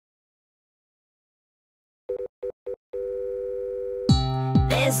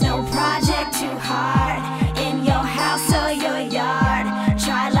There's no project too hard in your house or your yard.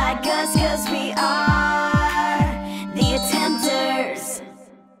 Try like us, cause we are the Attempters.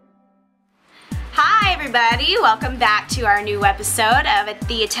 Hi everybody, welcome back to our new episode of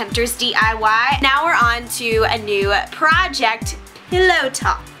The Attempters DIY. Now we're on to a new project, pillow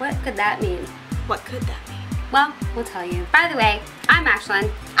top. What could that mean? What could that mean? Well, we'll tell you. By the way, I'm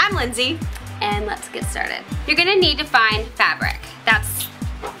Ashlyne. I'm Lindsay. And let's get started. You're gonna need to find fabric. That's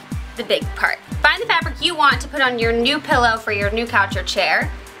the big part. Find the fabric you want to put on your new pillow for your new couch or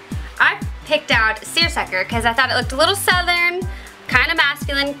chair. I picked out seersucker because I thought it looked a little southern, kind of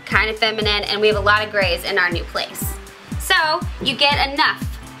masculine, kind of feminine, and we have a lot of grays in our new place. So you get enough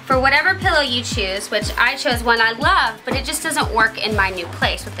for whatever pillow you choose, which I chose one I love, but it just doesn't work in my new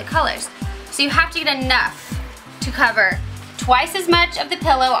place with the colors. So you have to get enough to cover twice as much of the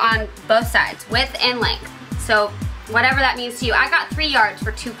pillow on both sides, width and length. So whatever that means to you. I got 3 yards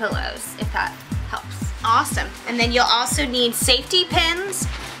for 2 pillows, if that helps. Awesome. And then you'll also need safety pins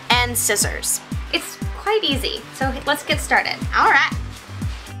and scissors. It's quite easy, so let's get started. All right.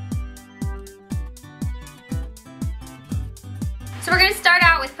 So we're gonna start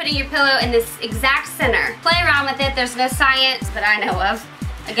out with putting your pillow in this exact center. Play around with it, there's no science that I know of.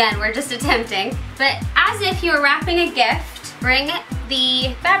 Again, we're just attempting. But as if you were wrapping a gift, bring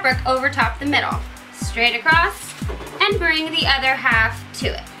the fabric over top the middle, straight across, and bring the other half to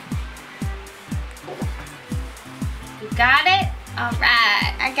it. You got it? All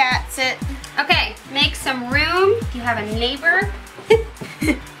right. I got it. Okay, make some room. If you have a neighbor.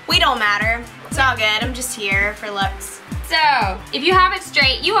 We don't matter. It's all good. I'm just here for looks. So, if you have it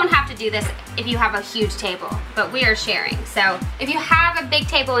straight, you won't have to do this if you have a huge table, but we are sharing. So, if you have a big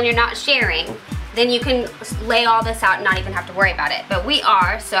table and you're not sharing, then you can lay all this out and not even have to worry about it. But we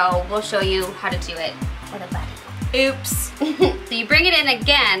are, so we'll show you how to do it with a buddy. Oops. So you bring it in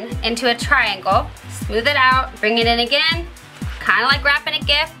again into a triangle, smooth it out, bring it in again, kind of like wrapping a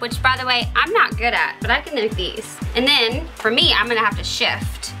gift, which by the way, I'm not good at, but I can make these. And then, for me, I'm gonna have to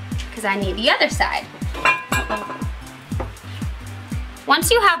shift, because I need the other side. Once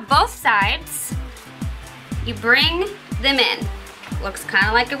you have both sides, you bring them in. Looks kind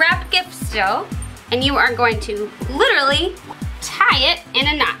of like a wrapped gift still, and you are going to literally tie it in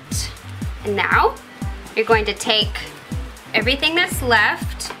a knot. And now, you're going to take everything that's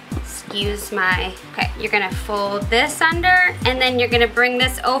left, excuse my, okay, you're gonna fold this under, and then you're gonna bring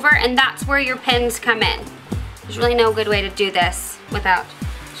this over, and that's where your pins come in. There's really no good way to do this without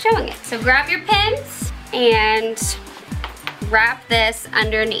showing it. So grab your pins and wrap this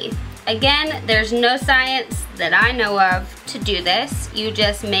underneath. Again, there's no science that I know of to do this. You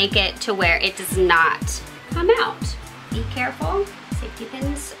just make it to where it does not come out. Be careful, safety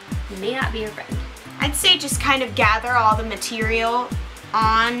pins may not be your friend. I'd say just kind of gather all the material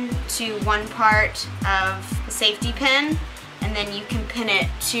on to one part of the safety pin, and then you can pin it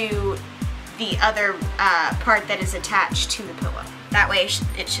to the other part that is attached to the pillow. That way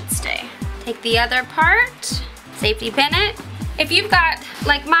it should stay. Take the other part, safety pin it. If you've got,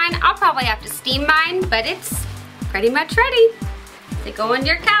 like mine, I'll probably have to steam mine, but it's pretty much ready to go on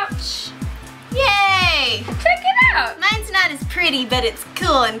your couch. Yay! Check it out. Mine's not as pretty, but it's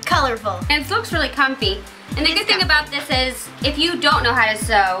cool and colorful. And it looks really comfy. And the good thing about this is, if you don't know how to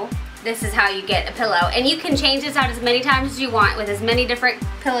sew, this is how you get a pillow. And you can change this out as many times as you want with as many different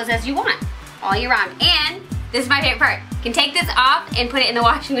pillows as you want all year round. And this is my favorite part. You can take this off and put it in the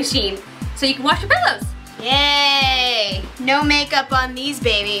washing machine so you can wash your pillows. Yay! No makeup on these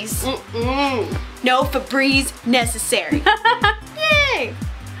babies. No Febreze necessary. Yay!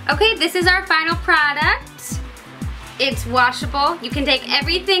 Okay, this is our final product. It's washable. You can take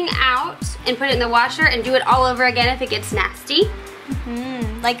everything out and put it in the washer and do it all over again if it gets nasty.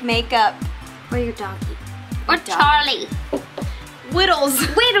 Like makeup. Or your doggy. Or Charlie. Whittles.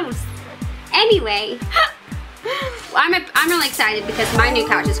 Whittles. Anyway, I'm really excited because my new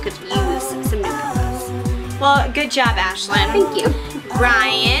couches could use some new pillows. Well, good job, Ashlyne. Thank you.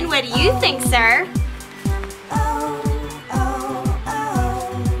 Ryan, what do you think, sir?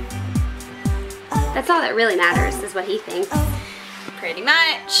 That's all that really matters, is what he thinks. Pretty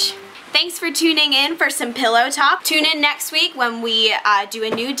much. Thanks for tuning in for some pillow talk. Tune in next week when we do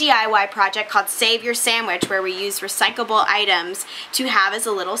a new DIY project called Save Your Sandwich, where we use recyclable items to have as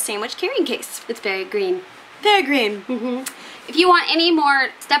a little sandwich carrying case. It's very green. Very green. If you want any more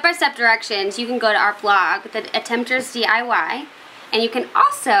step-by-step directions, you can go to our blog, The Attempters DIY, and you can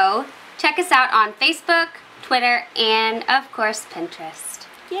also check us out on Facebook, Twitter, and of course, Pinterest.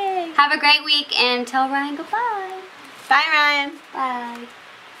 Yay! Have a great week, and tell Ryan goodbye. Bye, Ryan. Bye.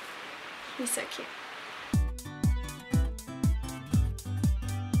 He's so cute.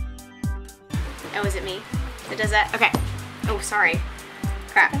 Oh, is it me that does that? Okay. Oh, sorry.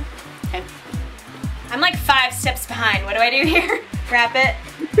 Crap. Okay. I'm like 5 steps behind. What do I do here? Wrap it.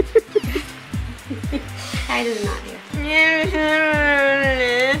 I did not do.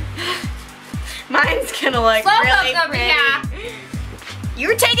 Mine's gonna look Slow really cook over pretty. here.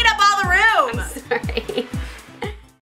 You're taking up all the room. I'm sorry.